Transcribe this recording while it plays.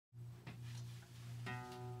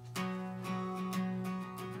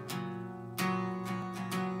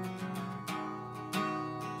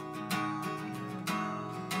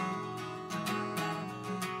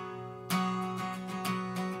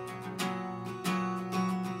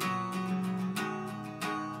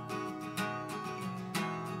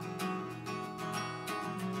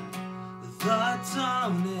The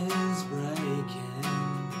dawn is breaking,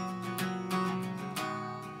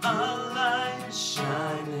 a light is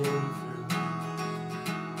shining through.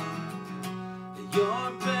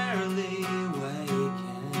 You're barely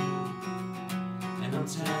waking, and I'm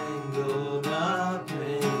tangled up in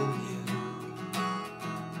you.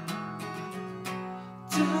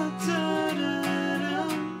 Da, da, da, da,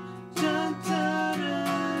 da, da, da,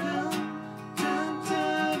 da, da,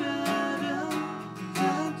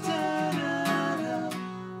 da, da, da.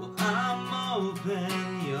 Well, I'm open,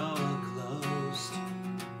 you're closed.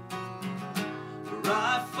 Where I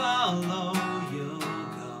follow, you'll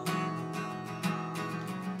go.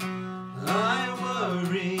 I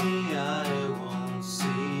worry I won't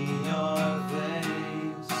see your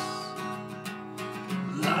face.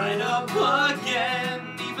 Light up again,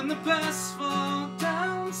 even the best fall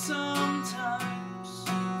down sometimes.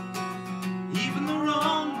 Even the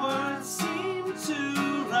wrong words seem to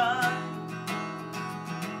rhyme.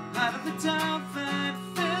 Out of the doubt that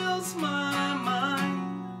fills my mind,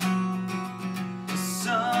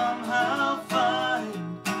 somehow find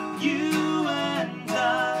you and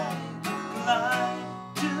I glide.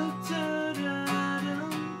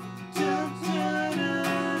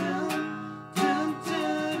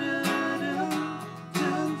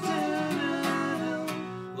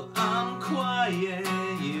 Well, I'm quiet,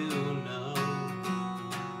 you know.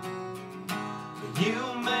 You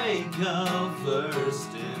make a first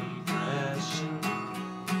impression.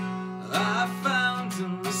 I found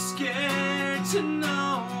I'm scared to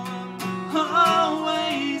know I'm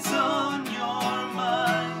always on your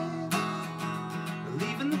mind.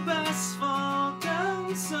 Even the best fall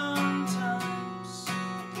down sometimes.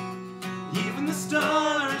 Even the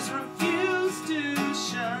stars refuse to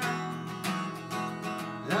shine.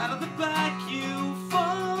 Out of the back you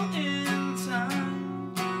fall in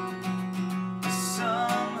time.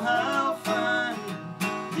 Somehow find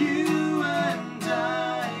you and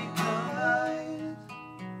I collide.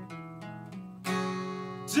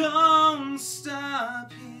 Don't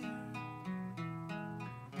stop here.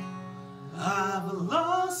 I've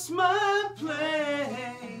lost my place.